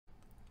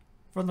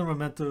From the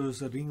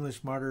Mementos of the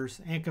English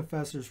Martyrs and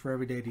Confessors for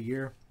Every Day of the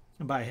Year,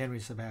 and by Henry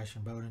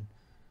Sebastian Bowden.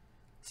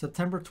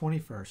 September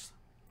 21st.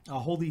 A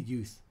Holy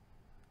Youth.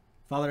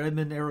 Father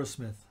Edmund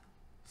Arrowsmith,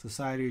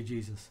 Society of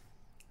Jesus,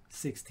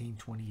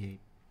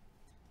 1628.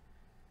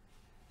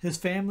 His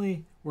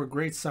family were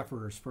great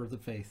sufferers for the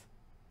faith.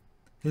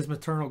 His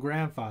maternal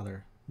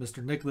grandfather,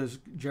 Mr. Nicholas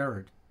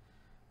Gerard,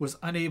 was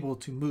unable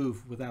to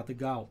move without the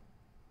gout,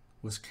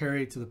 was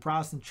carried to the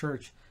Protestant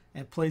church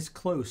and placed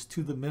close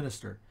to the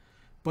minister,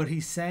 but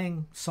he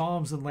sang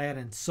psalms in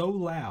Latin so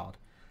loud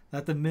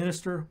that the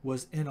minister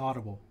was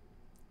inaudible,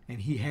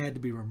 and he had to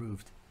be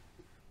removed.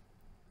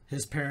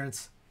 His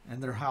parents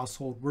and their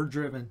household were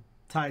driven,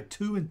 tied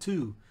 2 and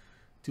 2,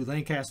 to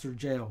Lancaster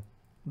jail,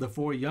 the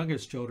 4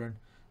 youngest children,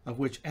 of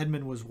which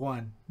Edmund was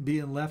one,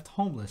 being left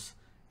homeless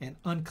and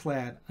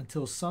unclad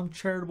until some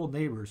charitable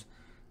neighbors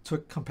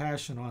took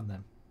compassion on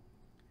them.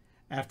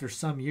 After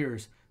some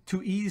years,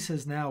 to ease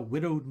his now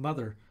widowed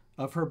mother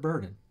of her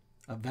burden,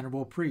 a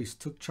venerable priest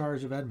took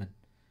charge of Edmund.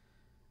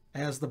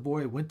 As the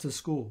boy went to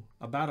school,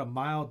 about a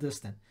mile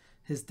distant,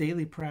 his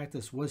daily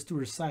practice was to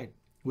recite,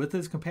 with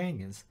his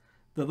companions,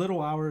 the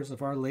little hours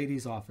of Our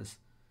Lady's office,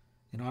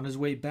 and on his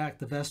way back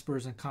the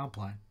Vespers and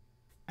Compline.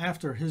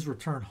 After his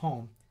return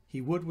home,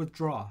 he would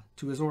withdraw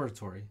to his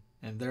oratory,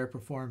 and there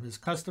perform his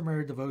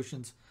customary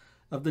devotions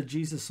of the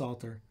Jesus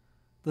Psalter,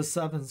 the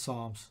 7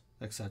 Psalms,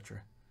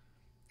 etc.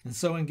 And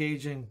so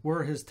engaging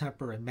were his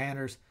temper and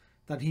manners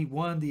that he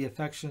won the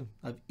affection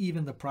of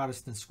even the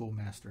Protestant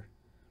schoolmaster.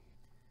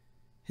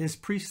 His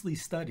priestly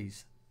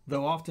studies,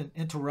 though often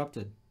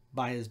interrupted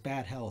by his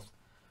bad health,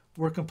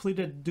 were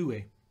completed at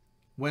Douay,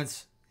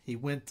 whence he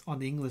went on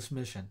the English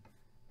mission,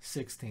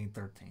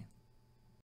 1613.